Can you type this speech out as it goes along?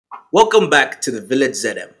Welcome back to the Village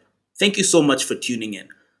ZM. Thank you so much for tuning in.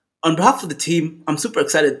 On behalf of the team, I'm super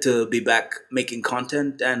excited to be back making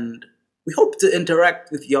content and we hope to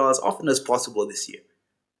interact with y'all as often as possible this year.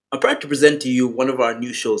 I'm proud to present to you one of our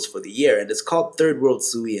new shows for the year and it's called Third World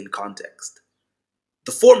Süwi in Context.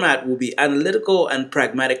 The format will be analytical and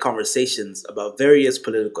pragmatic conversations about various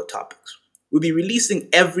political topics. We'll be releasing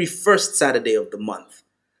every first Saturday of the month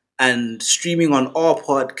and streaming on all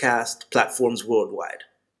podcast platforms worldwide.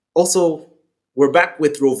 Also, we're back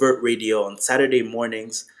with Rovert Radio on Saturday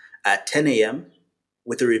mornings at 10 a.m.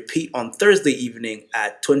 with a repeat on Thursday evening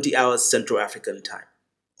at 20 hours Central African time.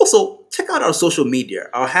 Also, check out our social media.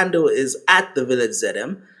 Our handle is at the Village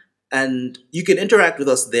ZM, and you can interact with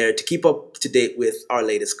us there to keep up to date with our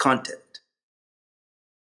latest content.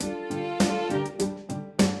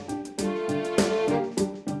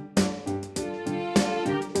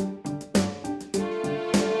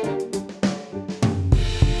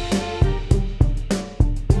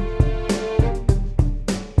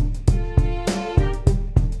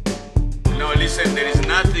 Now listen, there is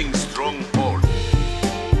nothing strong hold.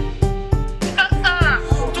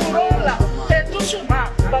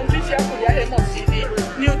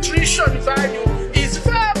 Nutrition value is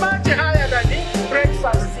far much higher than the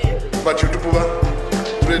breakfast. But you do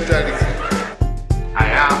bread tag. I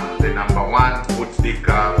am the number one food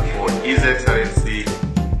speaker for His Excellency.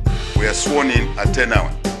 We are sworn in at 10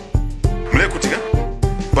 hours. Mlekutiga,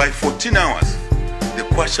 by 14 hours, the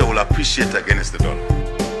kwacha will appreciate against the dollar.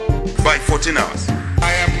 By 14 hours.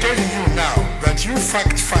 I am telling you now that you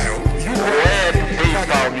fact file. Where do they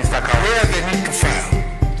file, Mr. Kawa? Where they need to file.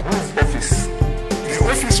 Whose office? The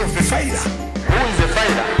office of the filer. Who is the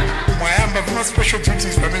filer? Mwayamba no special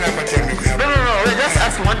duties for me. No, we just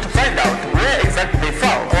ask want to find out where exactly they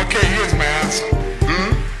file. Okay, here's my answer.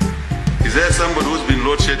 Is there somebody who's been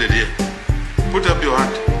load shedded here? Put up your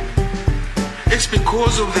hand. It's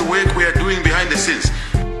because of the work we are doing behind the scenes.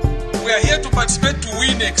 We are here to participate to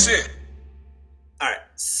win Excel. Alright,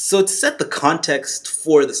 so to set the context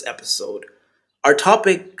for this episode, our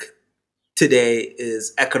topic today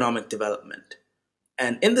is economic development.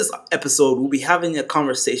 And in this episode, we'll be having a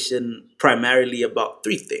conversation primarily about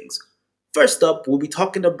three things. First up, we'll be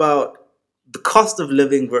talking about the cost of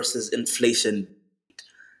living versus inflation.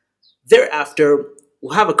 Thereafter,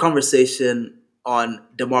 we'll have a conversation on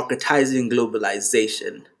democratizing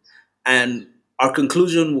globalization. And our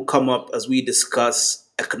conclusion will come up as we discuss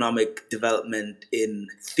economic development in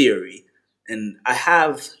theory. And I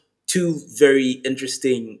have two very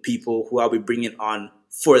interesting people who I'll be bringing on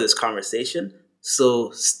for this conversation. So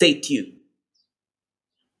stay tuned.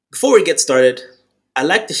 Before we get started, I'd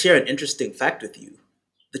like to share an interesting fact with you.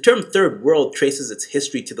 The term Third World traces its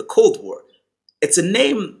history to the Cold War. It's a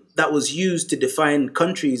name that was used to define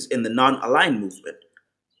countries in the non-aligned movement.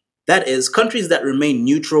 That is, countries that remain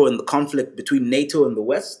neutral in the conflict between NATO in the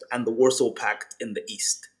West and the Warsaw Pact in the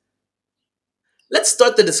East. Let's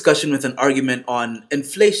start the discussion with an argument on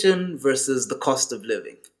inflation versus the cost of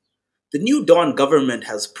living. The New Dawn government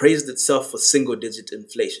has praised itself for single-digit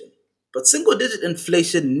inflation, but single-digit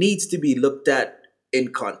inflation needs to be looked at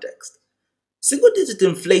in context. Single-digit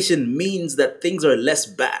inflation means that things are less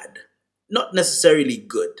bad, not necessarily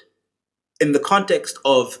good, in the context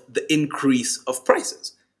of the increase of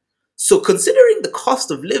prices. So considering the cost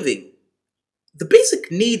of living, the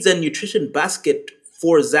basic needs and nutrition basket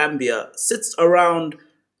for Zambia sits around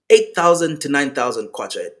 8,000 to 9,000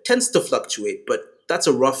 kwacha. It tends to fluctuate, but that's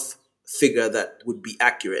a rough figure that would be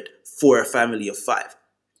accurate for a family of five.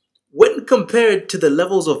 When compared to the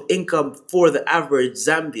levels of income for the average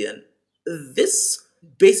Zambian, this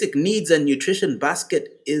basic needs and nutrition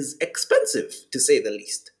basket is expensive, to say the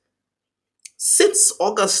least. Since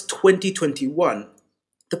August 2021,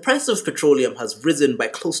 the price of petroleum has risen by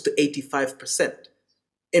close to 85%.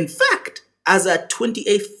 In fact, as at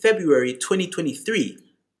 28th February 2023,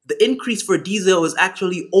 the increase for diesel is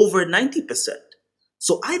actually over 90%.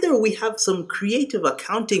 So either we have some creative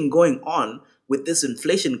accounting going on with this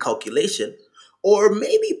inflation calculation, or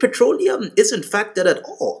maybe petroleum isn't factored at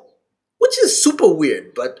all, which is super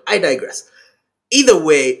weird, but I digress. Either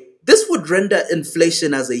way, this would render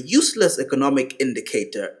inflation as a useless economic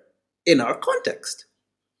indicator in our context.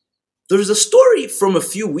 There is a story from a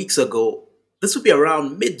few weeks ago, this would be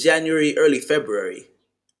around mid-January, early February,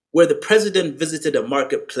 where the president visited a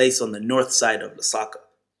marketplace on the north side of Lusaka.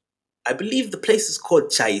 I believe the place is called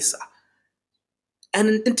Chaisa.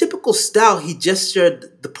 And in typical style, he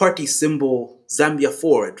gestured the party symbol Zambia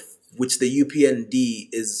Forward, which the UPND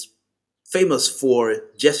is famous for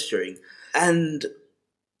gesturing. And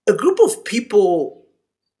a group of people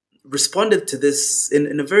responded to this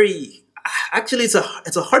in a very Actually, it's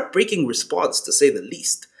a heartbreaking response to say the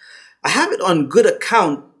least. I have it on good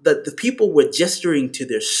account that the people were gesturing to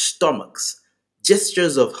their stomachs,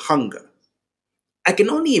 gestures of hunger. I can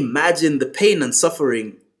only imagine the pain and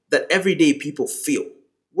suffering that everyday people feel.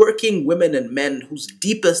 Working women and men whose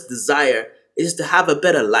deepest desire is to have a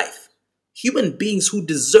better life. Human beings who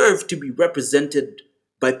deserve to be represented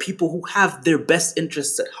by people who have their best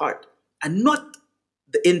interests at heart and not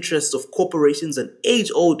the interests of corporations and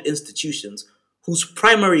age old institutions whose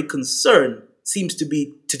primary concern seems to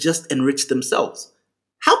be to just enrich themselves.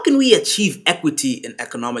 How can we achieve equity in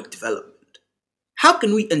economic development? How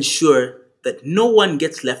can we ensure that no one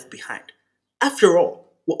gets left behind? After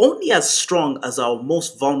all, we're only as strong as our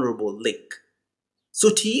most vulnerable link. So,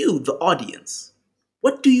 to you, the audience,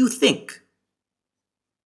 what do you think?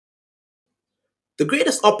 The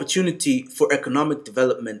greatest opportunity for economic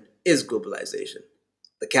development is globalization.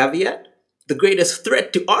 The caveat? The greatest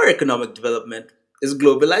threat to our economic development is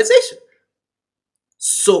globalization.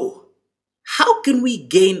 So, how can we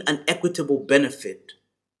gain an equitable benefit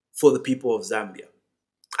for the people of Zambia?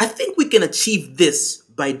 I think we can achieve this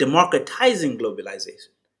by democratizing globalization.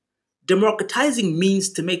 Democratizing means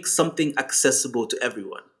to make something accessible to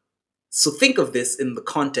everyone. So think of this in the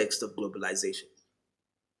context of globalization.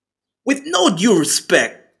 With no due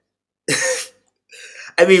respect,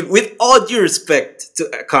 with all due respect to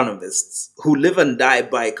economists who live and die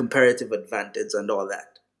by comparative advantage and all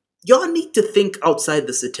that, y'all need to think outside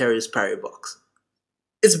the ceteris paribus.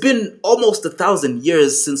 It's been almost 1,000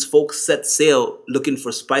 years since folks set sail looking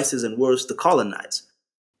for spices and worlds to colonize.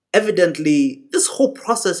 Evidently, this whole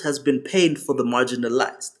process has been pain for the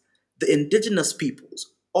marginalized, the indigenous peoples,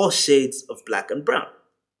 all shades of black and brown.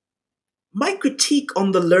 My critique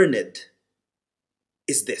on the learned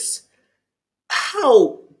is this: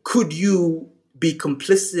 how could you be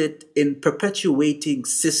complicit in perpetuating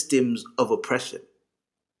systems of oppression?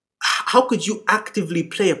 How could you actively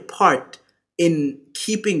play a part in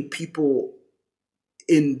keeping people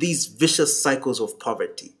in these vicious cycles of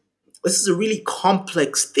poverty? This is a really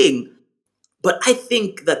complex thing, but I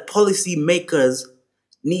think that policymakers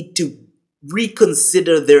need to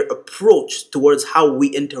reconsider their approach towards how we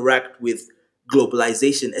interact with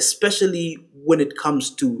globalization, especially when it comes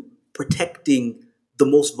to protecting the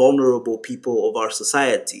most vulnerable people of our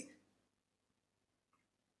society.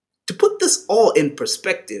 To put this all in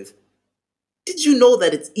perspective, did you know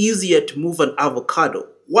that it's easier to move an avocado,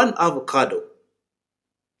 one avocado,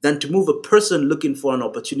 than to move a person looking for an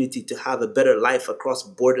opportunity to have a better life across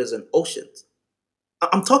borders and oceans?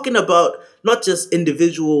 I'm talking about not just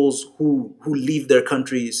individuals who leave their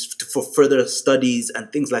countries for further studies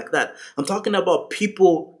and things like that. I'm talking about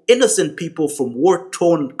people, innocent people from war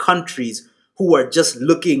torn countries who are just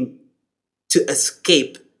looking to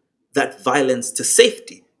escape that violence to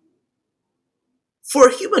safety. For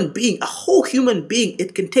a human being, a whole human being,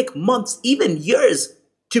 it can take months, even years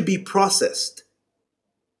to be processed.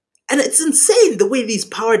 And it's insane the way these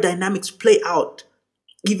power dynamics play out,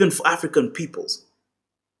 even for African peoples.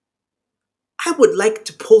 I would like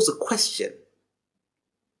to pose a question.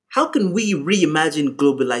 How can we reimagine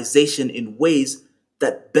globalization in ways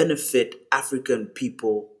that benefit African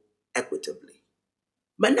people equitably?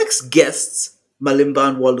 My next guests, Malimba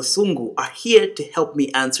and Walusungu, are here to help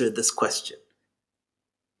me answer this question.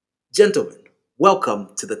 Gentlemen, welcome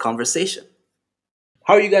to the conversation.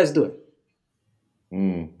 How are you guys doing?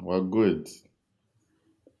 Well, good.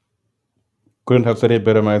 Couldn't have said it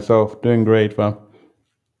better myself. Doing great, fam.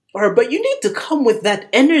 All right, but you need to come with that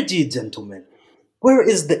energy, gentlemen. Where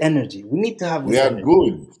is the energy? We need to have We this are energy.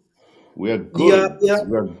 good. We are Yeah, good. yeah.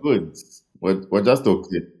 We are good. We're just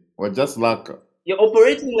okay. We're just like You're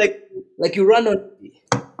operating like you run on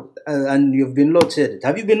and you've been load shedded.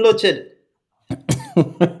 Have you been load shedded?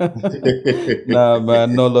 Nah,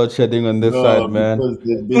 man, no load shedding on this side, no, man. because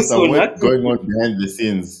there's Too been some soon, huh? work going on behind the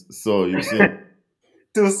scenes. So you've seen.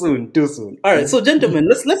 Too soon, too soon. All right, so gentlemen,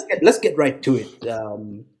 let's get right to it.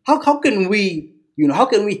 How can we how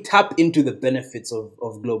can we tap into the benefits of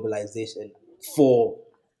globalization for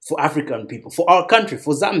African people, for our country,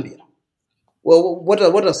 for Zambia? Well, what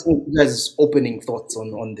are some of you guys' opening thoughts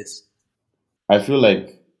on this? I feel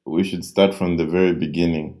like we should start from the very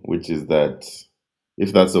beginning, which is that,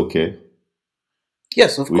 if that's okay,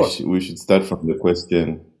 Yes, of course. we should start from the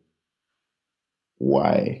question: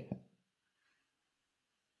 why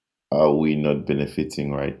are we not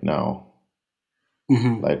benefiting right now?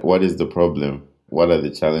 Hmm. Like, what is the problem? What are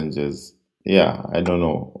the challenges? Yeah, I don't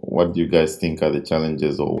know. What do you guys think are the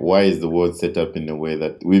challenges, or why is the world set up in a way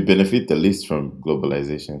that we benefit the least from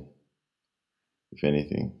globalization, if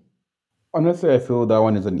anything? Honestly, I feel that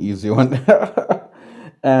one is an easy one.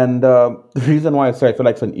 And the reason why I say I feel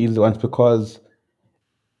like it's an easy one is because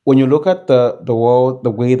when you look at the world,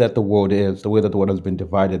 the way that the world is, the way that the world has been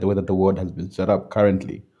divided, the way that the world has been set up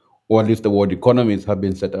currently, or at least the world economies have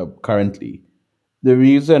been set up currently, the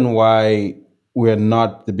reason why we're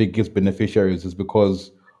not the biggest beneficiaries is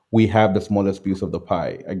because we have the smallest piece of the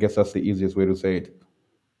pie. I guess that's the easiest way to say it,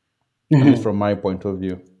 at least Mhm. from my point of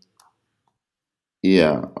view.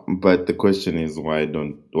 Yeah, but the question is why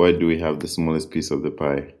do we have the smallest piece of the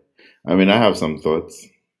pie? I mean, I have some thoughts,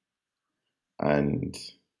 and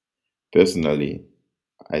personally,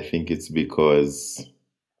 I think it's because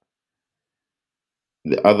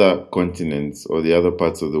the other continents or the other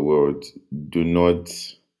parts of the world do not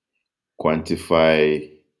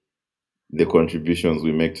quantify the contributions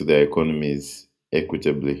we make to their economies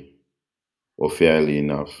equitably or fairly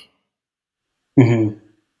enough. Mhm.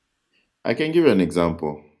 I can give you an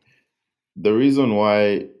example. The reason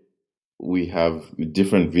why we have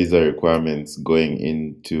different visa requirements going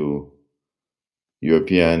into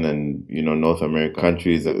European and North American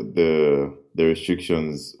countries, the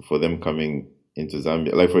restrictions for them coming into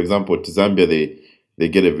Zambia. Like for example, to Zambia they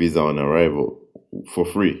get a visa on arrival for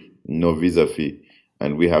free, no visa fee,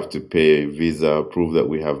 and we have to pay visa, prove that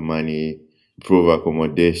we have money, prove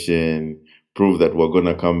accommodation, prove that we're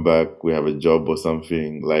gonna come back, we have a job or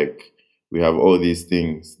something. Like we have all these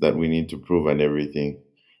things that we need to prove and everything.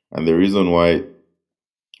 And the reason why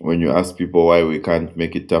when you ask people why we can't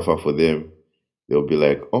make it tougher for them, they'll be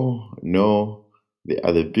like, oh, no, they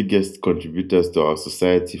are the biggest contributors to our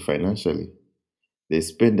society financially. They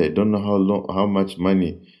spend, I don't know how much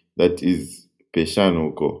money that is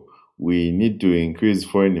peshanoko. We need to increase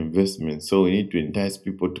foreign investment, so we need to entice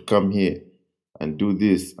people to come here and do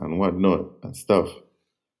this and whatnot and stuff.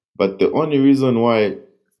 But the only reason why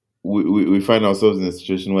we find ourselves in a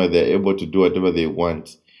situation where they're able to do whatever they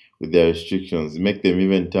want with their restrictions, make them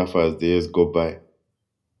even tougher as the years go by.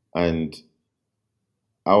 And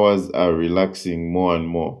ours are relaxing more and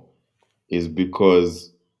more is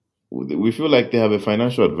because we feel like they have a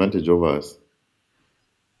financial advantage over us.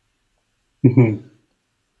 Mhm.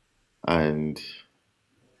 And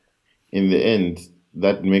in the end,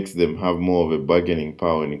 that makes them have more of a bargaining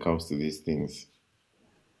power when it comes to these things.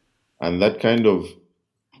 And that kind of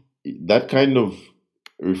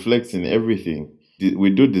reflects in everything.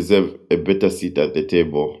 We do deserve a better seat at the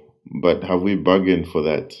table, but have we bargained for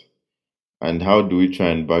that? And how do we try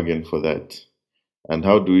and bargain for that? And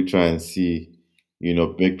how do we try and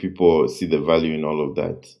make people see the value in all of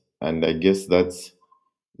that? And I guess that's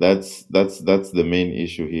the main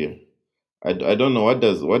issue here. I don't know, what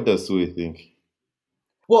does Sui think?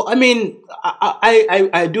 Well, I mean,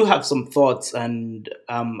 I do have some thoughts, and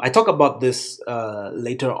I talk about this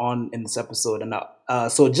later on in this episode. And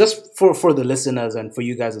so, just for the listeners and for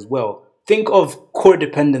you guys as well, think of core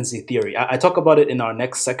dependency theory. I talk about it in our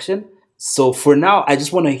next section. So for now, I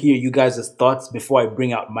just want to hear you guys' thoughts before I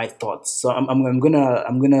bring out my thoughts. So I'm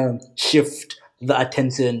gonna shift the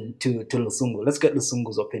attention to Lusungu. Let's get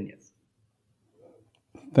Lusungu's opinion.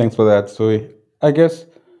 Thanks for that. So I guess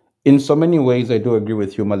in so many ways I do agree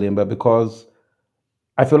with you, Malimba, because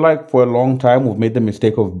I feel like for a long time we've made the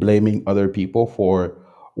mistake of blaming other people for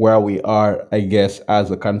where we are, I guess,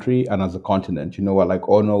 as a country and as a continent. We're like,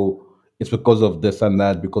 oh no, it's because of this and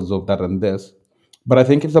that, because of that and this. But I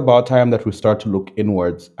think it's about time that we start to look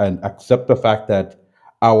inwards and accept the fact that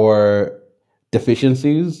our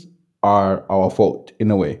deficiencies are our fault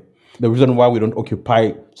in a way. The reason why we don't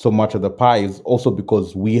occupy so much of the pie is also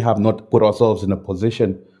because we have not put ourselves in a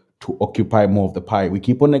position to occupy more of the pie. We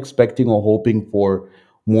keep on expecting or hoping for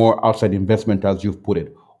more outside investment, as you've put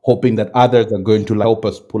it, hoping that others are going to help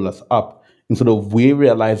us pull us up instead of we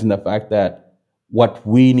realizing the fact that what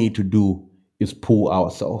we need to do is pull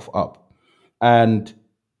ourselves up. And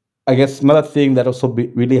I guess another thing that also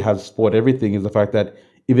really has spoiled everything is the fact that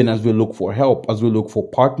even as we look for help, as we look for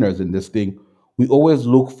partners in this thing, we always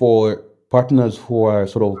look for partners who are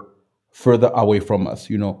sort of further away from us.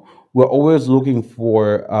 We're always looking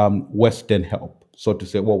for Western help, so to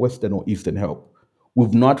say, well, Western or Eastern help.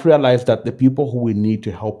 We've not realized that the people who we need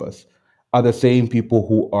to help us are the same people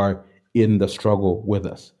who are in the struggle with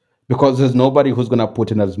us. Because there's nobody who's going to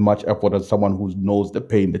put in as much effort as someone who knows the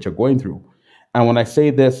pain that you're going through. And when I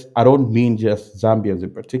say this, I don't mean just Zambians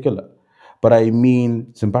in particular, but I mean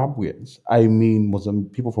Zimbabweans. I mean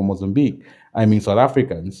people from Mozambique. I mean South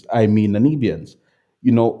Africans. I mean Namibians.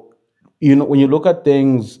 You know, when you look at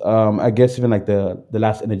things, I guess even like the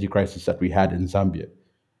last energy crisis that we had in Zambia,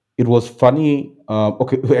 it was funny.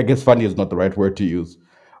 Okay, I guess funny is not the right word to use,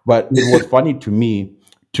 but it was funny to me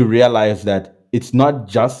to realize that it's not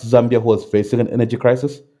just Zambia who was facing an energy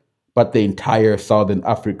crisis, but the entire Southern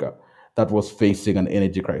Africa that was facing an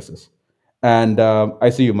energy crisis. And I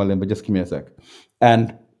see you, Malimba. Just give me a sec.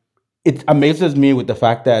 And it amazes me with the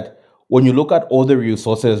fact that when you look at all the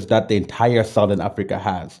resources that the entire Southern Africa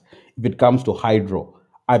has, if it comes to hydro,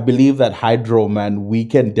 I believe that hydro, man, we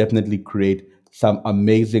can definitely create some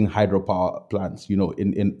amazing hydropower plants,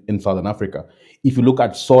 in Southern Africa. If you look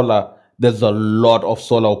at solar, there's a lot of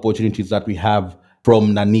solar opportunities that we have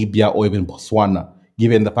from Namibia or even Botswana,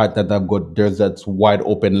 given the fact that they've got deserts, wide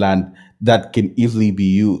open land that can easily be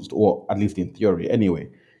used, or at least in theory anyway.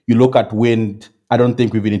 You look at wind, I don't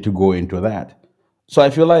think we even need to go into that. So I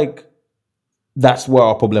feel like that's where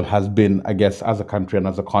our problem has been, I guess, as a country and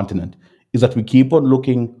as a continent, is that we keep on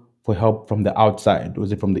looking for help from the outside,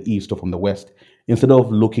 was it from the east or from the west, instead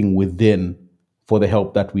of looking within for the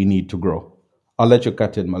help that we need to grow. I'll let you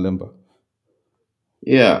cut in, Malimba.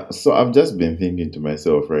 Yeah, so I've just been thinking to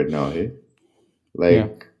myself right now, hey, Yeah.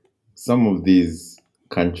 like some of these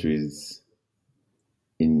countries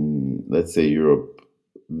in, let's say, Europe,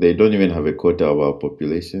 they don't even have a quota of our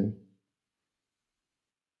population.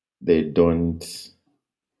 They don't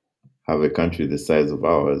have a country the size of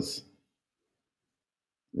ours.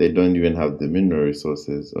 They don't even have the mineral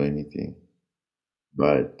resources or anything.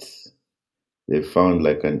 But they found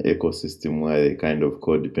like an ecosystem where they kind of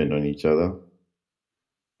codepend on each other.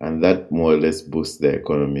 And that more or less boosts their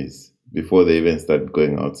economies before they even start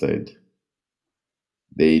going outside.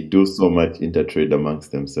 They do so much intertrade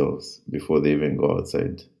amongst themselves before they even go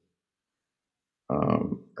outside.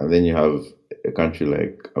 And then you have a country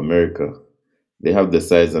like America. They have the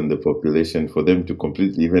size and the population for them to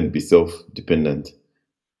completely even be self-dependent,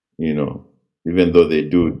 you know, even though they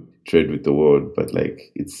do trade with the world, but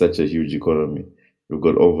like it's such a huge economy. You've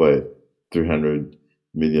got over 300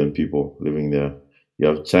 million people living there. You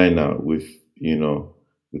have China with,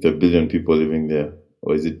 with 1 billion people living there.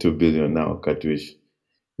 Or is it 2 billion now, Katwish?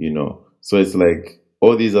 So it's like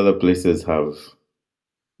all these other places have,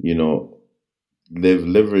 you know, they've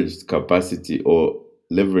leveraged capacity or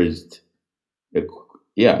leveraged, ec-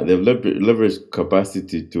 yeah, they've leveraged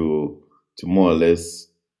capacity to more or less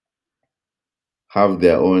have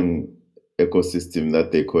their own ecosystem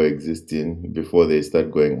that they coexist in before they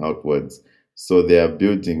start going outwards. So they are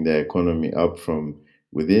building their economy up from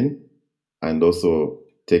within and also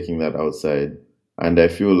taking that outside. And I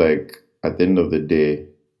feel like at the end of the day,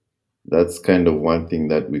 that's kind of one thing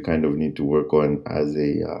that we kind of need to work on as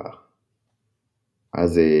a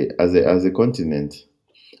continent.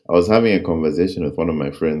 I was having a conversation with one of my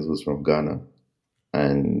friends who's from Ghana,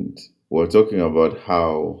 and we're talking about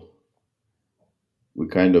how we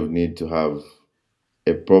kind of need to have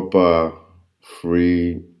a proper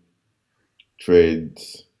free trade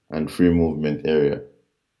and free movement area.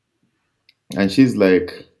 And she's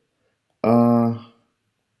like,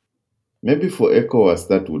 maybe for ECOWAS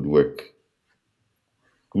that would work.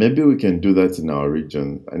 Maybe we can do that in our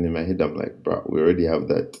region. And in my head, I'm like, bro, we already have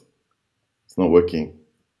that. It's not working.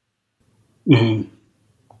 Mhm.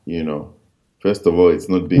 You know, first of all, it's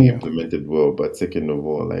not being Yeah. implemented well. But second of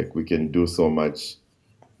all, like we can do so much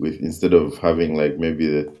with instead of having like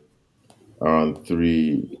maybe around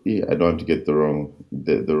three. I don't want to get the wrong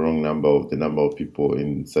number of the number of people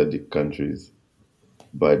in SADC countries,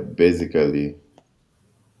 but basically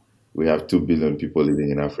we have 2 billion people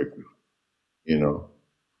living in Africa. You know,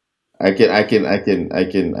 I can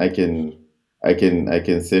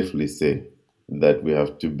safely say that we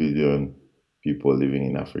have 2 billion people living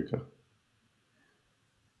in Africa.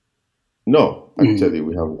 No, Mhm. actually,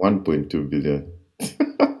 we have 1.2 billion.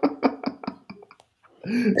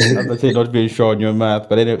 As I say, not being sure on your math,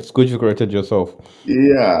 but anyway, it's good you corrected yourself.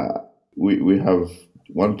 Yeah, we have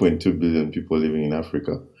 1.2 billion people living in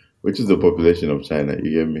Africa, which is the population of China.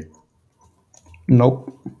 You get me?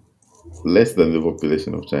 Nope. Less than the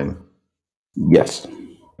population of China. Yes.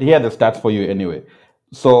 Here are the stats for you anyway.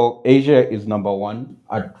 So Asia is number one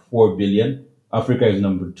at 4 billion. Africa is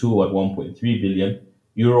number two at 1.3 billion.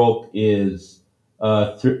 Europe is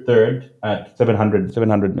third at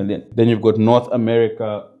 700 million. Then you've got North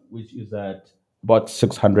America, which is at about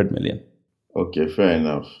 600 million. Okay, fair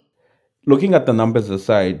enough. Looking at the numbers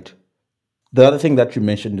aside, the other thing that you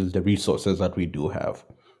mentioned is the resources that we do have.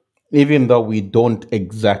 Even though we don't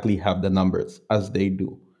exactly have the numbers as they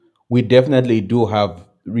do, we definitely do have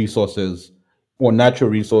resources or natural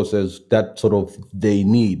resources that sort of they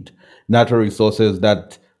need, natural resources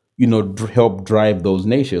that help drive those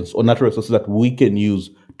nations, or natural resources that we can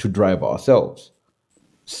use to drive ourselves.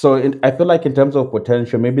 So I feel like in terms of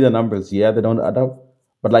potential, maybe the numbers, yeah, they don't add up.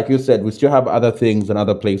 But like you said, we still have other things and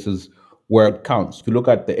other places where it counts. If you look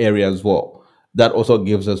at the area as well, that also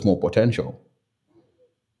gives us more potential.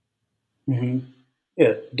 Hmm.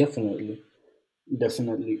 Yeah, definitely,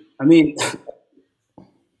 definitely. I mean,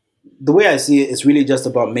 the way I see it, it's really just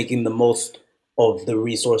about making the most of the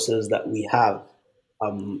resources that we have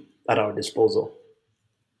at our disposal.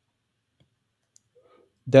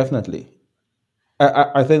 Definitely.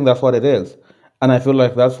 I think that's what it is. And I feel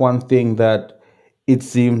like that's one thing that it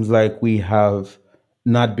seems like we have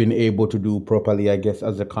not been able to do properly, I guess,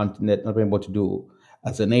 as a continent, not been able to do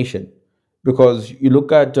as a nation. Because you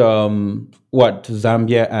look at what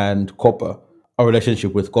Zambia and copper, our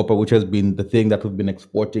relationship with copper, which has been the thing that we've been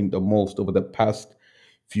exporting the most over the past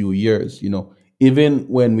few years, even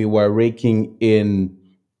when we were raking in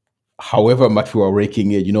however much we were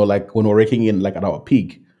raking in, like when we're raking in like at our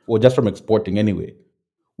peak, or just from exporting anyway,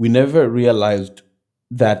 we never realized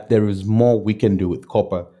that there is more we can do with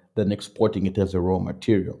copper than exporting it as a raw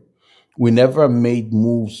material. We never made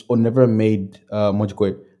moves or never made what do you call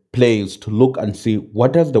it, plays to look and see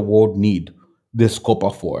what does the world need this copper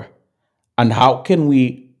for, and how can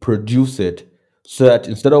we produce it so that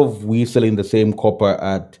instead of we selling the same copper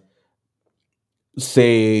at,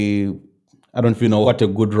 say, I don't know if you know what a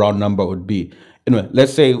good round number would be. Anyway,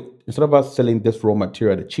 let's say instead of us selling this raw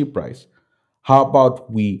material at a cheap price, how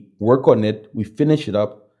about we work on it, we finish it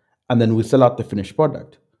up, and then we sell out the finished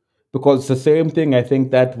product? Because it's the same thing I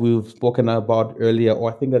think that we've spoken about earlier, or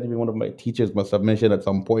I think that even one of my teachers must have mentioned at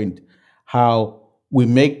some point, how we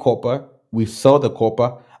make copper, we sell the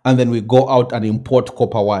copper, and then we go out and import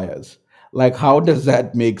copper wires. Like, how does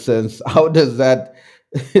that make sense? How does that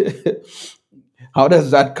how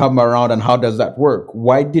does that come around and how does that work?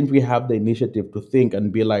 Why didn't we have the initiative to think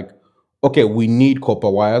and be like, okay, we need copper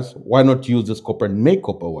wires. Why not use this copper and make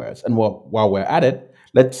copper wires? And while we're at it,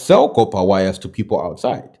 let's sell copper wires to people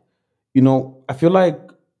outside. I feel like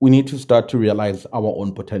we need to start to realize our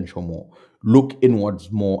own potential more, look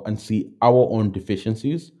inwards more, and see our own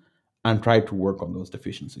deficiencies and try to work on those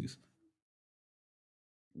deficiencies.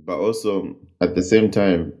 But also, at the same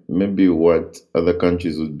time, maybe what other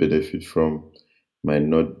countries would benefit from might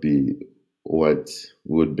not be what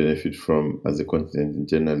we would benefit from as a continent in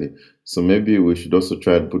generally. So maybe we should also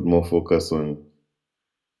try and put more focus on,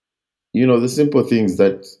 the simple things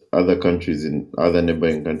that other countries in other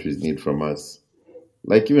neighboring countries need from us.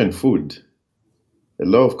 Like even food. A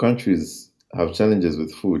lot of countries have challenges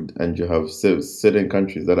with food, and you have certain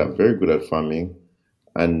countries that are very good at farming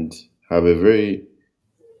and have a very,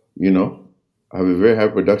 you know, have a very high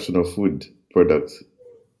production of food products,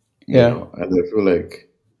 Yeah. and I feel like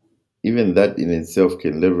even that in itself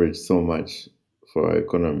can leverage so much for our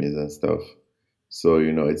economies and stuff. So,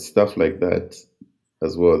 it's stuff like that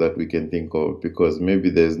as well that we can think of because maybe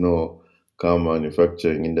there's no car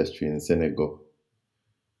manufacturing industry in Senegal,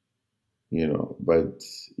 but,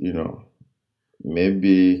 you know,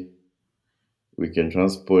 maybe we can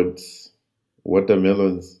transport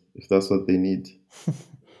watermelons if that's what they need.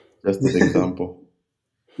 Just an example.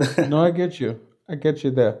 No, I get you. I get you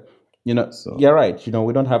there. So, You're right. We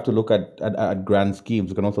don't have to look at grand schemes.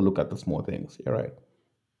 We can also look at the small things. You're right.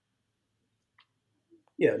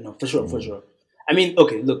 Yeah, no, for sure, for mm, sure. I mean,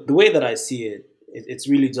 okay, look, the way that I see it, it's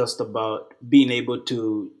really just about being able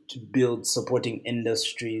to build supporting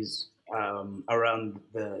industries around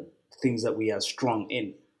the things that we are strong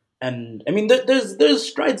in. And I mean, there's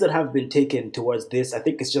strides that have been taken towards this. I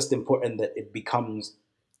think it's just important that it becomes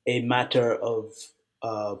a matter of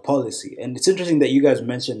policy. And it's interesting that you guys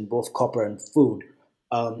mentioned both copper and food.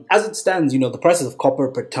 As it stands, the prices of copper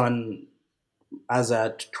per ton as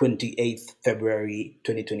at 28th February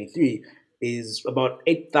 2023 is about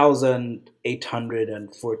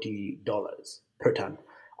 $8,840 per ton.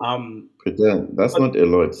 pretend that's But not a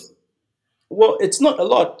lot. well, it's not a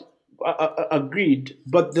lot, agreed.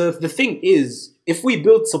 But the thing is, if we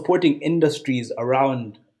build supporting industries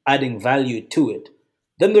around adding value to it,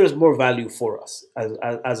 then there's more value for us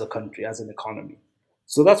as a country, as an economy.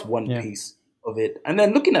 So that's one Yeah. piece of it. And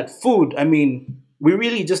then looking at food, I mean, we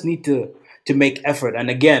really just need to make effort. And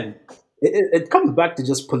again, it comes back to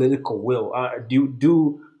just political will.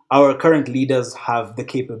 Do our current leaders have the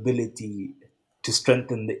capability to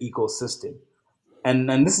strengthen the ecosystem? And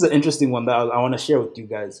this is an interesting one that I want to share with you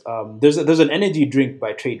guys. There's an energy drink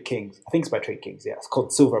by Trade Kings. I think it's by Trade Kings. Yeah, it's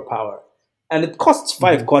called Silver Power, and it costs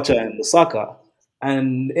five Hmm. kwacha in Lusaka.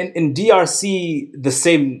 And in DRC, the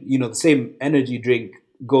same energy drink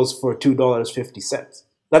goes for $2.50.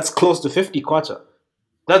 That's close to 50 kwacha.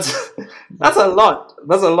 That's that's a lot.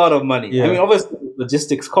 That's a lot of money. I mean, Yeah. obviously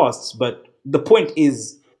logistics costs, but the point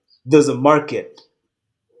is there's a market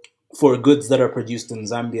for goods that are produced in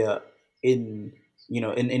Zambia in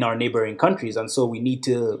our neighboring countries, and so we need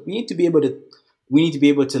to be able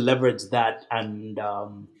to leverage that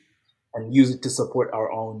and use it to support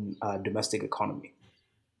our own domestic economy.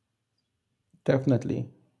 Definitely,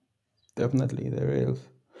 definitely, there is.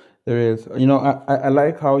 There is. You know, I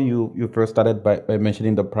like how you first started by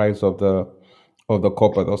mentioning the price of the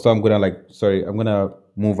copper. Also, I'm gonna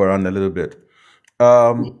move around a little bit.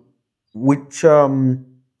 Um, which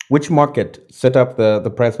which market set up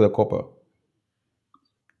the price for the copper?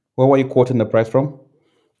 Where were you quoting the price from?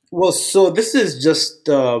 Well, so this is just,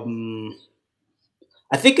 I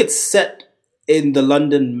think it's set in the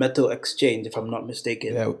London Metal Exchange, if I'm not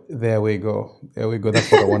mistaken. There we go. There we go.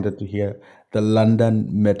 That's what I wanted to hear. The London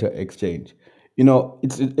Meta Exchange. You know,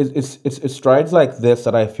 it's strides like this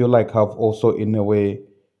that I feel like have also, in a way,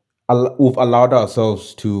 we've allowed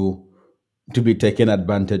ourselves to be taken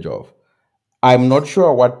advantage of. I'm not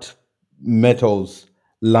sure what metals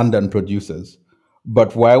London produces,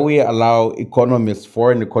 but while we allow economists,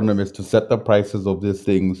 foreign economists, to set the prices of these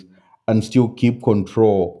things and still keep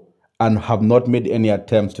control and have not made any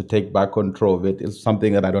attempts to take back control of it is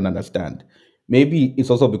something that I don't understand. Maybe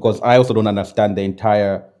it's also because I also don't understand the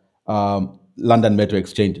entire London Metal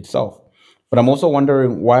Exchange itself. But I'm also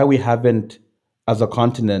wondering why we haven't, as a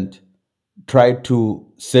continent, try to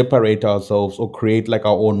separate ourselves or create like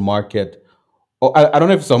our own market. Or I don't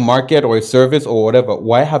know if it's a market or a service or whatever.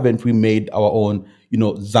 Why haven't we made our own,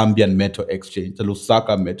 Zambian Metal Exchange, the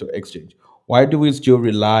Lusaka Metal Exchange? Why do we still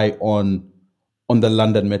rely on the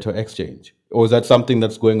London Metal Exchange? Or is that something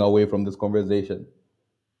that's going away from this conversation?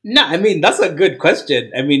 No, I mean that's a good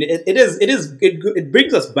question. I mean, it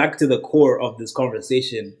brings us back to the core of this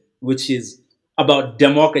conversation, which is about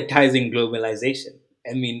democratizing globalization.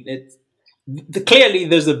 I mean, clearly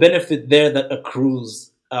there's a benefit there that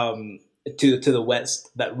accrues to the West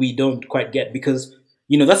that we don't quite get, because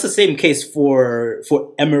that's the same case for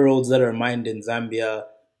emeralds that are mined in Zambia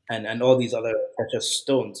and all these other precious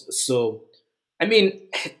stones. So I mean,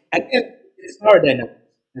 I guess it's power dynamics.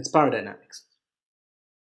 It's power dynamics.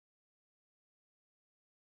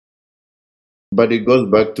 But it goes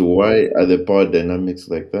back to why are the power dynamics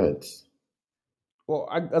like that? Well,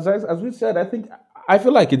 as we said, I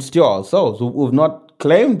feel like it's still ourselves. We've not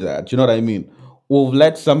claimed that. You know what I mean? We've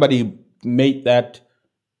let somebody make that.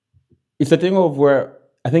 It's a thing of where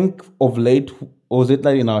I think of late, or was it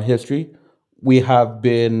like in our history, we have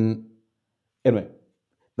been. Anyway,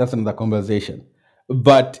 that's another conversation.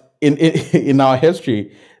 But in our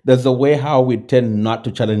history, there's a way how we tend not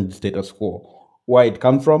to challenge the status quo. Where it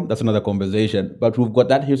comes from, that's another conversation. But we've got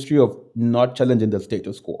that history of not challenging the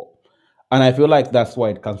status quo. And I feel like that's why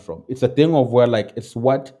it comes from. It's a thing of where like it's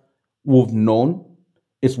what we've known,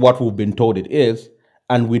 it's what we've been told it is,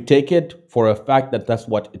 and we take it for a fact that that's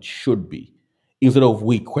what it should be. Instead of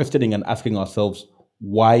we questioning and asking ourselves,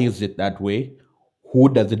 why is it that way? Who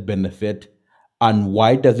does it benefit? And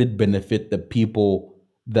why does it benefit the people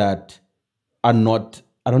that are not,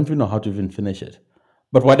 I don't even know how to even finish it,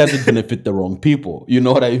 but why does it benefit the wrong people? You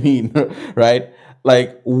know what I mean? Right?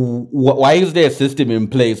 Like why is there a system in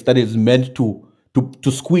place that is meant to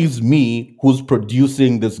squeeze me who's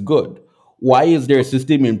producing this good? Why is there a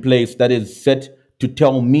system in place that is set to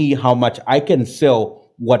tell me how much I can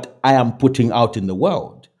sell what I am putting out in the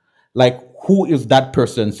world? Like who is that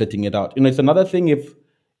person setting it out? It's another thing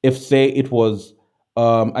if say it was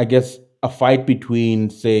I guess a fight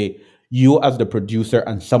between, say, you as the producer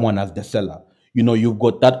and someone as the seller. You've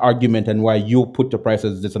got that argument, and why you put the price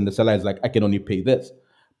as this and the seller is like, I can only pay this.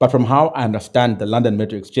 But from how I understand the London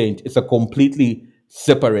Metal Exchange, it's a completely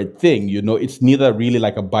separate thing. It's neither really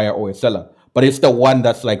like a buyer or a seller, but it's the one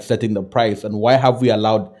that's like setting the price. And why have we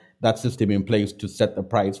allowed that system in place to set the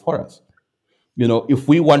price for us? If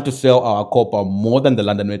we want to sell our copper more than the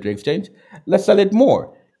London Metal Exchange, let's sell it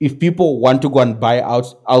more. If people want to go and buy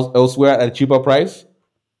out elsewhere at a cheaper price,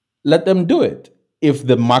 let them do it. If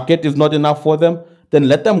the market is not enough for them, then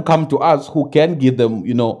let them come to us who can give them,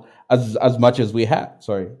 as much as we have.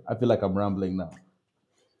 Sorry, I feel like I'm rambling now.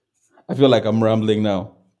 I feel like I'm rambling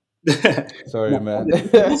now. Sorry, No, man.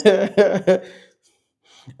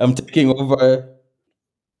 I'm taking over.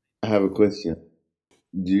 I have a question.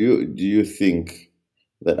 Do you think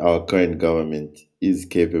that our current government is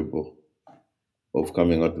capable of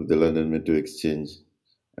coming out of the London Metal Exchange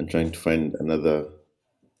and trying to find another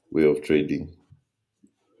way of trading?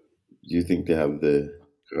 Do you think they have the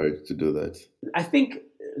courage to do that? I think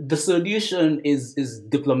the solution is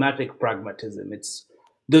diplomatic pragmatism.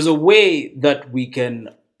 There's a way that we can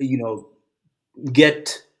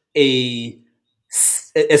get a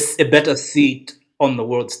a better seat on the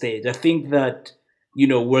world stage. I think that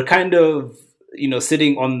we're kind of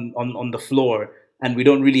sitting on the floor, and we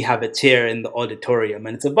don't really have a chair in the auditorium.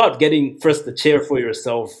 And it's about getting first the chair for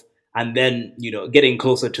yourself, and then getting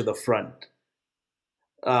closer to the front.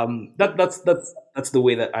 That's the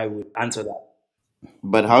way that I would answer that.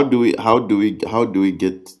 But how do we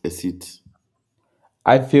get a seat?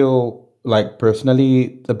 I feel like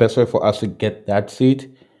personally, the best way for us to get that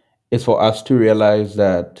seat is for us to realize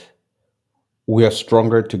that we are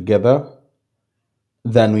stronger together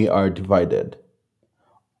than we are divided.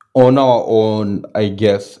 On our own, I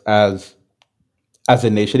guess, as a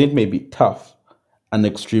nation, it may be tough and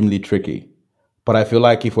extremely tricky. But I feel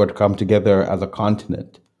like if we're to come together as a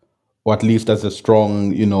continent, or at least as a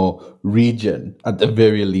strong, region at the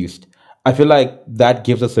very least. I feel like that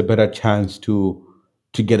gives us a better chance to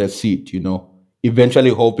get a seat, eventually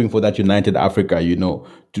hoping for that united Africa,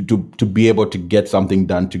 to be able to get something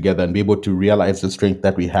done together and be able to realize the strength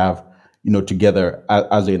that we have, together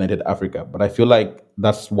as a united Africa. But I feel like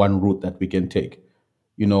that's one route that we can take,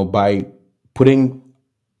 by putting,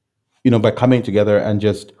 by coming together and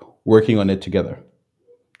just working on it together.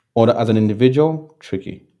 Or as an individual,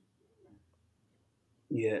 tricky.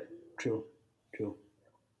 Yeah, true, true.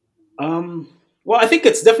 Um, well, I think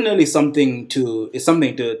it's definitely something to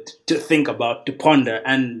think about, to ponder,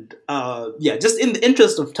 and yeah. Just in the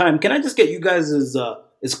interest of time, can I just get you guys'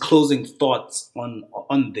 as closing thoughts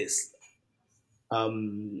on this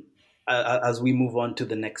um, as we move on to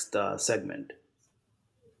the next segment?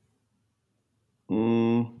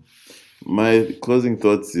 Mm, my closing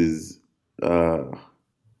thoughts is uh,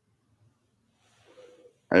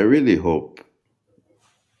 I really hope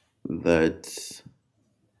that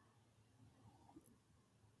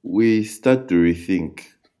we start to rethink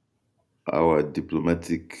our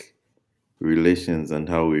diplomatic relations and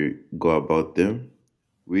how we go about them.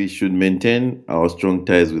 We should maintain our strong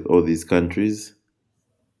ties with all these countries,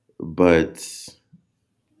 but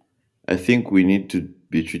I think we need to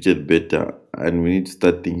be treated better and we need to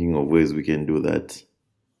start thinking of ways we can do that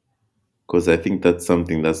because I think that's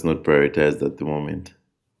something that's not prioritized at the moment.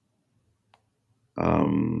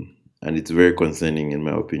 And it's very concerning, in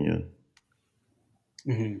my opinion.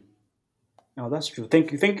 Hmm. Oh, that's true.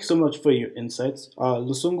 Thank you so much for your insights.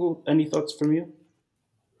 Lusungu, any thoughts from you?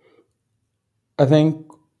 I think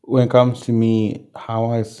when it comes to me, how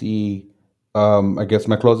I see, I guess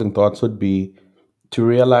my closing thoughts would be to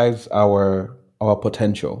realize our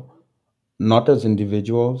potential, not as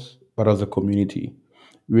individuals, but as a community.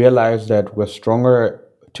 Realize that we're stronger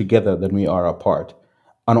together than we are apart.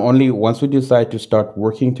 And only once we decide to start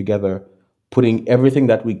working together, putting everything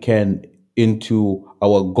that we can into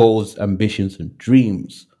our goals, ambitions, and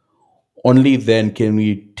dreams, only then can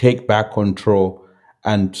we take back control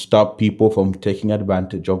and stop people from taking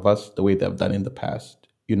advantage of us the way they've done in the past.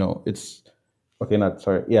 It's okay, not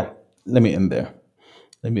sorry. Yeah, let me end there.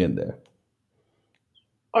 Let me end there.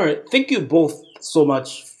 All right. Thank you both so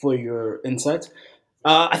much for your insights.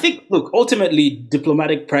 I think, look, ultimately,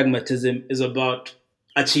 diplomatic pragmatism is about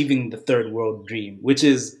achieving the third world dream, which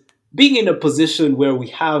is being in a position where we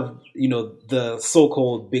have, the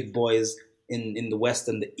so-called big boys in the West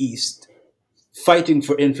and the East fighting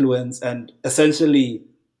for influence and essentially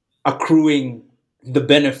accruing the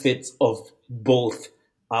benefits of both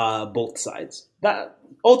sides. That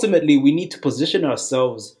ultimately we need to position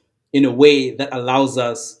ourselves in a way that allows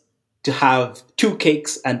us to have two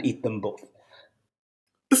cakes and eat them both.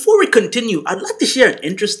 Before we continue, I'd like to share an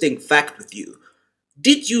interesting fact with you.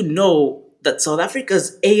 Did you know that South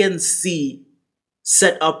Africa's ANC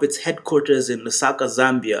set up its headquarters in Lusaka,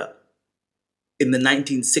 Zambia in the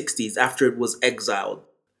 1960s after it was exiled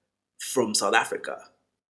from South Africa?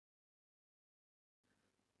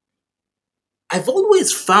 I've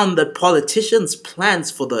always found that politicians' plans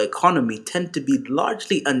for the economy tend to be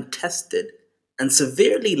largely untested and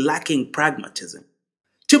severely lacking pragmatism.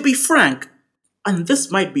 To be frank, and this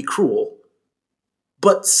might be cruel,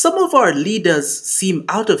 but some of our leaders seem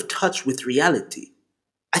out of touch with reality.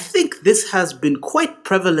 I think this has been quite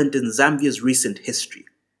prevalent in Zambia's recent history.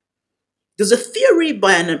 There's a theory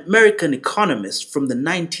by an American economist from the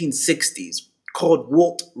 1960s called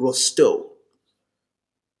Walt Rostow.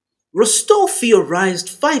 Rostow theorized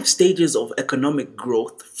five stages of economic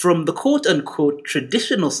growth from the quote unquote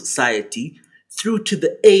traditional society through to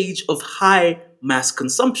the age of high mass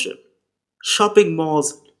consumption. Shopping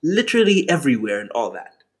malls literally everywhere and all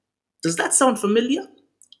that. Does that sound familiar?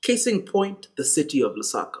 Case in point, the city of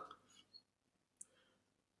Lusaka.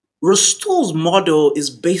 Rostow's model is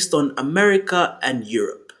based on America and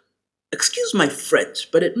Europe. Excuse my French,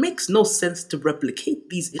 but it makes no sense to replicate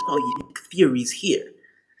these unique theories here.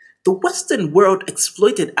 The Western world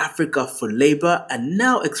exploited Africa for labor and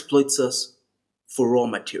now exploits us for raw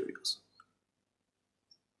materials.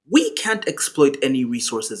 We can't exploit any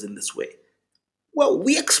resources in this way. Well,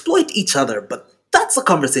 we exploit each other, but that's a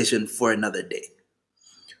conversation for another day.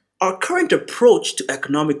 Our current approach to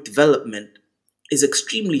economic development is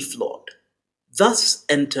extremely flawed. Thus,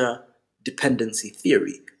 enter dependency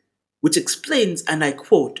theory, which explains, and I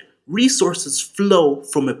quote, resources flow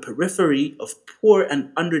from a periphery of poor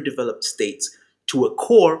and underdeveloped states to a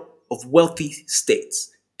core of wealthy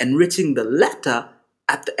states, enriching the latter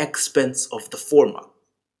at the expense of the former.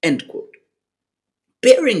 End quote.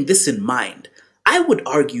 Bearing this in mind, I would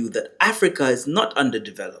argue that Africa is not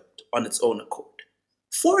underdeveloped on its own accord.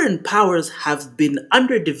 Foreign powers have been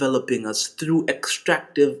underdeveloping us through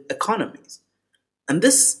extractive economies, and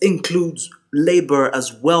this includes labor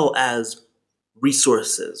as well as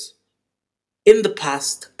resources in the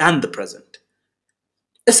past and the present.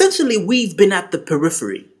 Essentially, we've been at the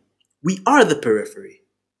periphery. We are the periphery.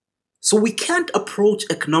 So we can't approach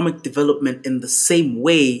economic development in the same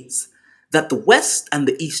ways that the West and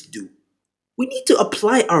the East do. We need to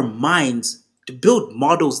apply our minds to build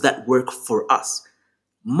models that work for us,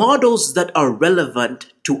 models that are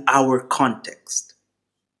relevant to our context.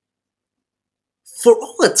 For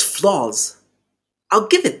all its flaws, I'll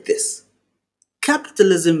give it this: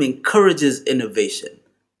 capitalism encourages innovation,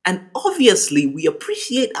 and obviously we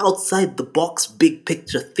appreciate outside the box big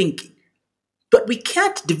picture thinking, but we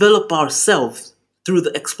can't develop ourselves through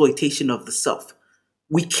the exploitation of the self.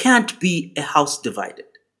 We can't be a house divided.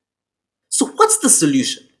 So, what's the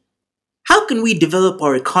solution? How can we develop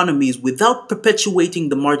our economies without perpetuating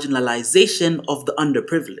the marginalization of the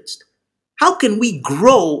underprivileged? How can we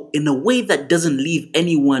grow in a way that doesn't leave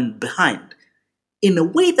anyone behind? In a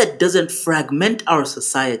way that doesn't fragment our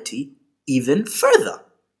society even further?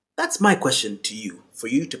 That's my question to you, for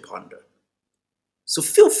you to ponder. So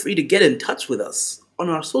feel free to get in touch with us on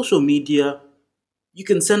our social media. You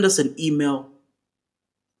can send us an email,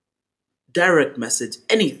 direct message,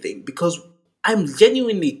 anything, because I'm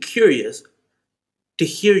genuinely curious to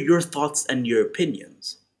hear your thoughts and your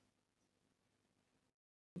opinions.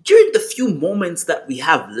 During the few moments that we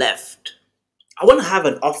have left, I want to have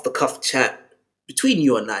an off the cuff chat between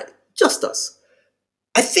you and I, just us.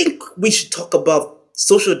 I think we should talk about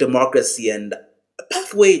social democracy and a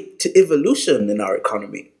pathway to evolution in our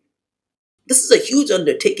economy. This is a huge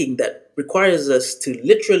undertaking that requires us to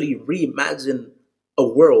literally reimagine a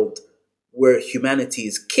world where humanity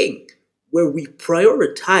is king, where we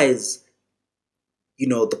prioritize,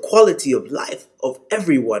 the quality of life of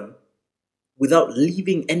everyone without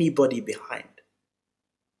leaving anybody behind.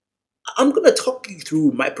 I'm going to talk you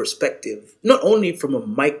through my perspective, not only from a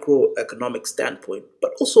microeconomic standpoint,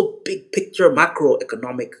 but also big picture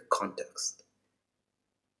macroeconomic context.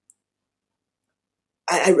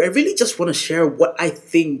 I really just want to share what I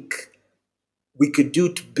think we could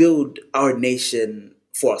do to build our nation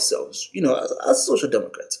for ourselves, as social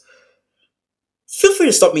democrats. Feel free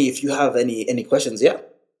to stop me if you have any questions, yeah?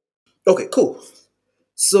 Okay, cool.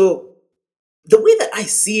 So, the way that I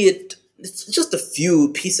see it, it's just a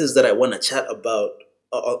few pieces that I want to chat about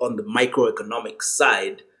on the microeconomic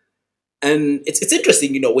side. And it's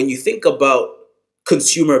interesting, when you think about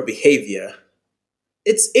consumer behavior,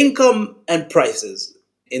 it's income and prices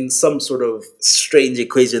in some sort of strange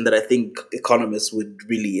equation that I think economists would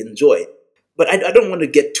really enjoy. But I don't want to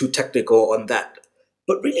get too technical on that.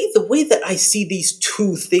 But really, the way that I see these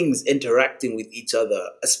two things interacting with each other,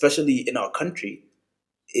 especially in our country,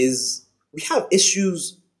 is we have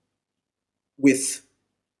issues with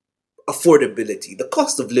affordability, the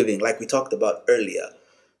cost of living, like we talked about earlier.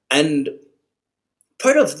 And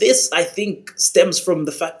part of this, I think, stems from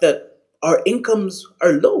the fact that our incomes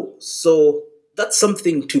are low. So that's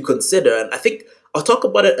something to consider. And I think I'll talk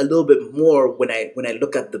about it a little bit more when I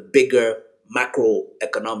look at the bigger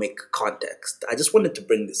macroeconomic context. I just wanted to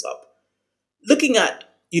bring this up. Looking at,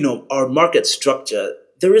 our market structure,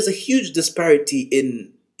 there is a huge disparity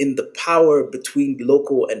in the power between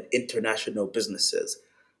local and international businesses.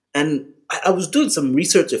 And I was doing some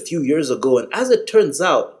research a few years ago, and as it turns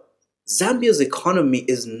out, Zambia's economy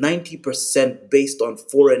is 90% based on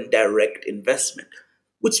foreign direct investment,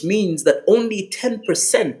 which means that only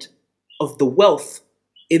 10% of the wealth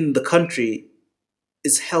in the country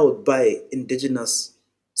is held by indigenous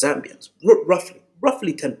Zambians,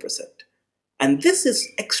 roughly 10%. And this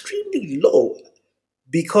is extremely low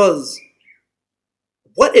because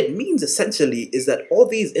what it means essentially is that all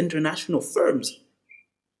these international firms,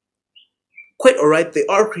 quite all right, they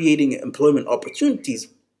are creating employment opportunities,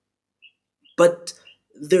 but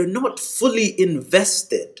they're not fully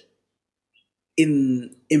invested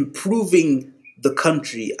in improving the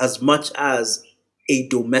country as much as a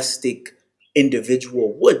domestic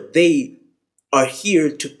individual would. They are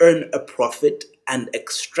here to earn a profit and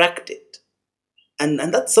extract it. And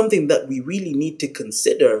that's something that we really need to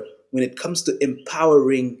consider when it comes to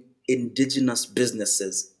empowering indigenous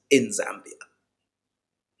businesses in Zambia.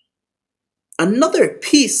 Another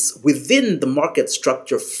piece within the market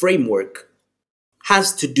structure framework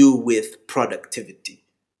has to do with productivity.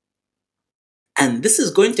 And this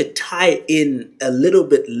is going to tie in a little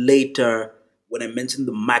bit later when I mentioned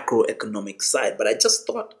the macroeconomic side, but I just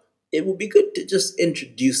thought it would be good to just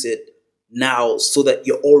introduce it now so that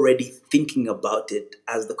you're already thinking about it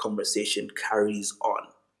as the conversation carries on.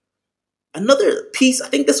 Another piece, I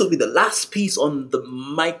think this will be the last piece on the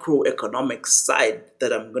microeconomic side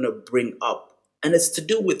that I'm going to bring up, and it's to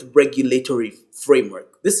do with regulatory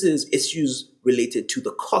framework. This is issues related to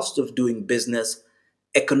the cost of doing business,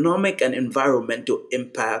 economic and environmental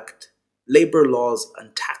impact, labor laws,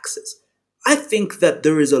 and taxes. I think that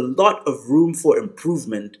there is a lot of room for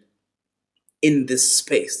improvement in this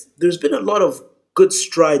space. There's been a lot of good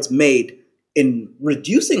strides made in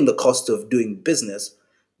reducing the cost of doing business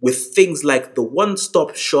with things like the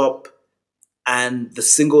one-stop shop and the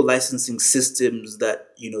single licensing systems that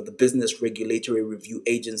the Business Regulatory Review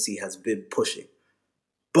Agency has been pushing.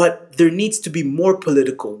 But there needs to be more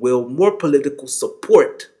political will, more political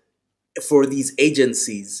support for these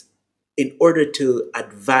agencies in order to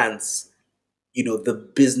advance,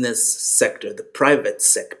 the business sector, the private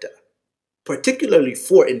sector, particularly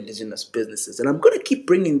for indigenous businesses. And I'm going to keep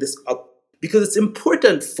bringing this up because it's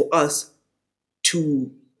important for us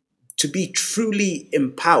to be truly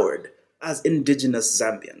empowered as indigenous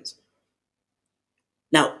Zambians.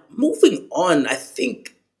 Now, moving on, I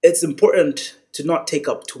think it's important to not take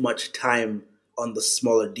up too much time on the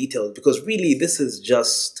smaller details because really this is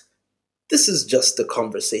just a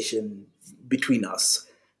conversation between us,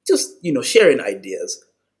 just sharing ideas.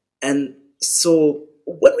 And so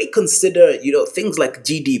when we consider things like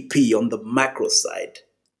GDP on the macro side,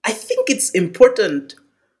 I think it's important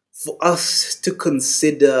for us to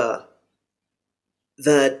consider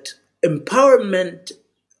that empowerment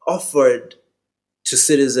offered to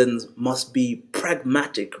citizens must be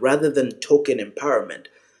pragmatic rather than token empowerment.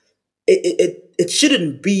 It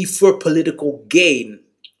shouldn't be for political gain,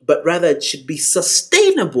 but rather it should be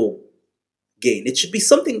sustainable gain. It should be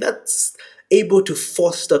something that's able to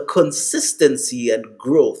foster consistency and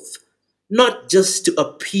growth, not just to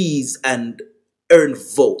appease and earn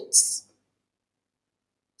votes.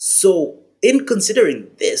 So, in considering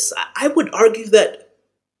this, I would argue that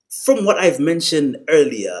from what I've mentioned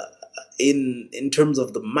earlier, in terms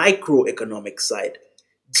of the microeconomic side,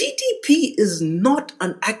 GDP is not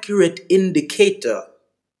an accurate indicator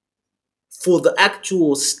for the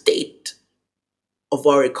actual state of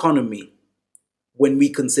our economy when we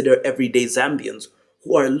consider everyday Zambians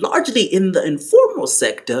who are largely in the informal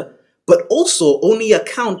sector, but also only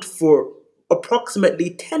account for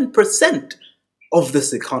approximately 10% of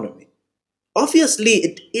this economy.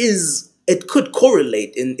 Obviously, it could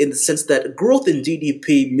correlate in the sense that growth in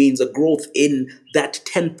GDP means a growth in that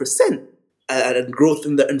 10% and growth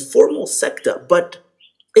in the informal sector, but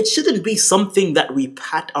it shouldn't be something that we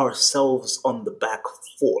pat ourselves on the back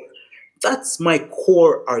for. That's my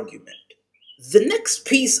core argument. The next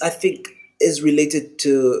piece I think is related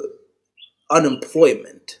to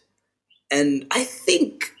unemployment. And I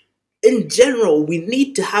think in general, we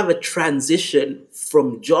need to have a transition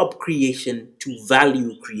from job creation to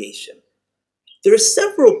value creation. There are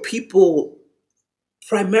several people,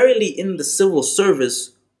 primarily in the civil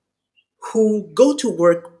service, who go to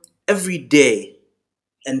work every day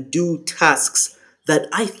and do tasks that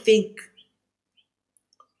I think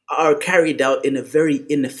are carried out in a very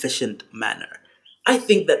inefficient manner. I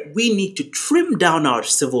think that we need to trim down our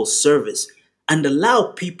civil service and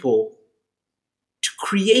allow people to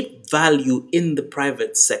create value in the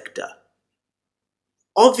private sector.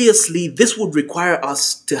 Obviously, this would require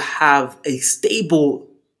us to have a stable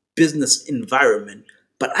business environment,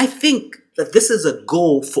 but I think that this is a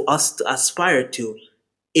goal for us to aspire to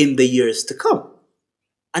in the years to come.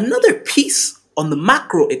 Another piece on the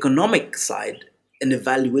macroeconomic side in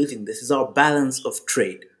evaluating this is our balance of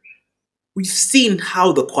trade. We've seen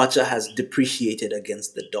how the kwacha has depreciated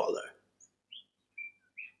against the dollar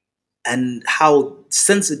and how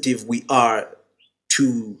sensitive we are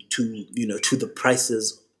to the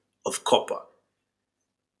prices of copper.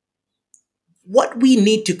 What we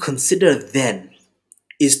need to consider then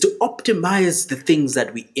is to optimize the things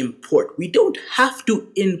that we import. We don't have to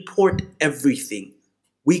import everything.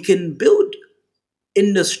 We can build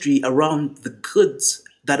industry around the goods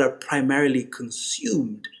that are primarily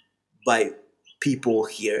consumed by people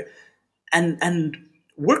here and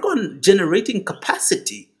work on generating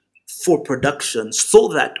capacity for production so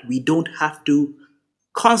that we don't have to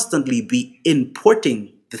constantly be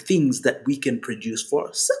importing the things that we can produce for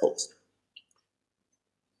ourselves.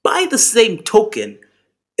 By the same token,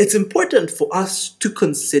 it's important for us to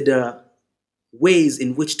consider ways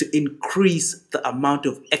in which to increase the amount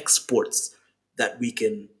of exports that we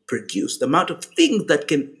can produce, the amount of things that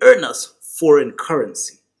can earn us foreign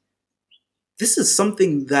currency. This is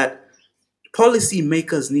something that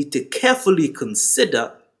policymakers need to carefully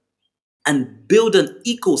consider and build an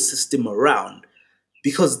ecosystem around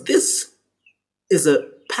because this is a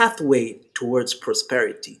pathway towards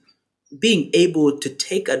prosperity, being able to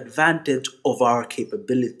take advantage of our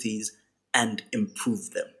capabilities and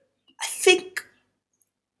improve them. I think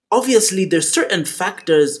obviously there's certain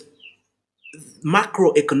factors,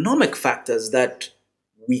 macroeconomic factors that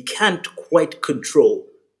we can't quite control,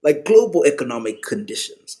 like global economic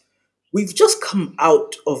conditions. We've just come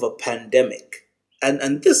out of a pandemic,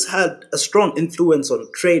 and this had a strong influence on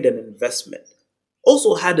trade and investment,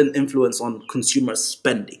 also had an influence on consumer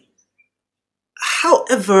spending.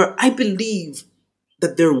 However, I believe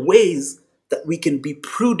that there are ways that we can be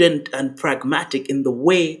prudent and pragmatic in the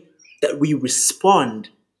way that we respond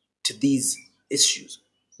to these issues.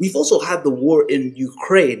 We've also had the war in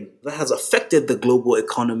Ukraine that has affected the global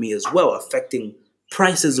economy as well, affecting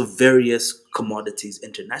prices of various commodities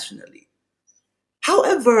internationally.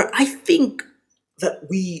 However, I think that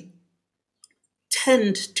we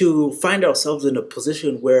tend to find ourselves in a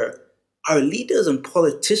position where our leaders and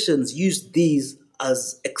politicians use these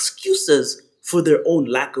as excuses for their own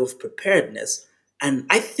lack of preparedness. And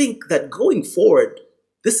I think that going forward,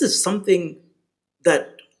 this is something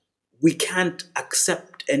that we can't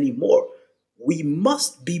accept anymore. We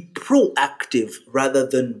must be proactive rather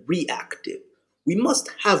than reactive. We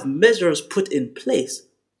must have measures put in place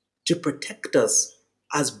to protect us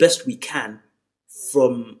as best we can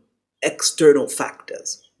from external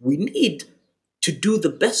factors. We need to do the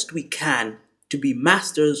best we can to be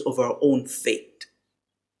masters of our own fate.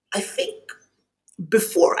 I think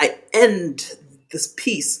before I end this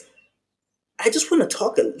piece, I just want to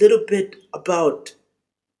talk a little bit about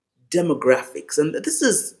demographics. And this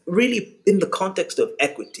is really in the context of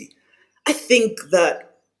equity. I think that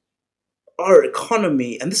our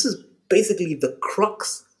economy, and this is basically the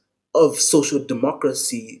crux of social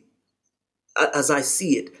democracy as I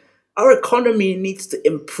see it, our economy needs to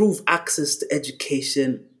improve access to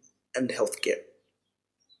education and healthcare.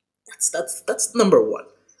 That's number one.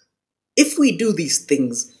 If we do these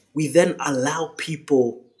things, we then allow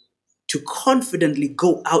people to confidently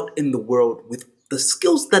go out in the world with the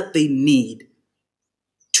skills that they need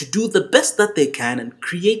to do the best that they can and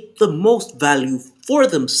create the most value for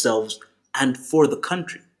themselves and for the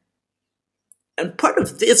country. And part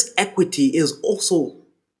of this equity is also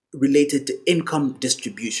related to income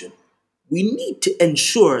distribution. We need to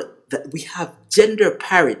ensure that we have gender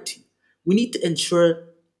parity. We need to ensure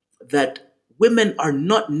that women are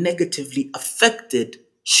not negatively affected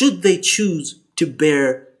should they choose to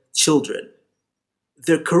bear children.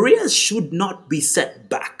 Their careers should not be set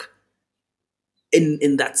back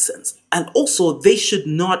in that sense. And also, they should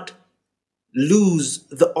not lose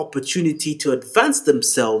the opportunity to advance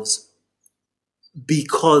themselves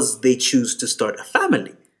because they choose to start a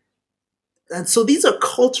family. And so these are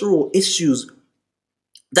cultural issues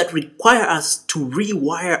that require us to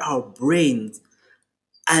rewire our brains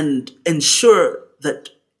and ensure that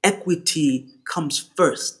equity comes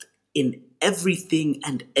first in everything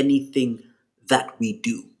and anything that we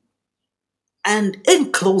do. And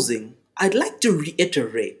in closing, I'd like to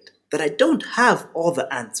reiterate that I don't have all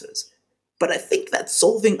the answers, but I think that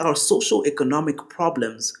solving our social economic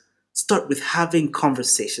problems start with having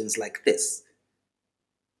conversations like this.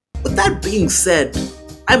 With that being said,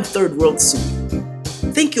 I'm Third World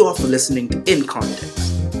Süwi. Thank you all for listening to In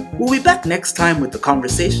Context. We'll be back next time with the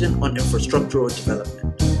conversation on infrastructural development.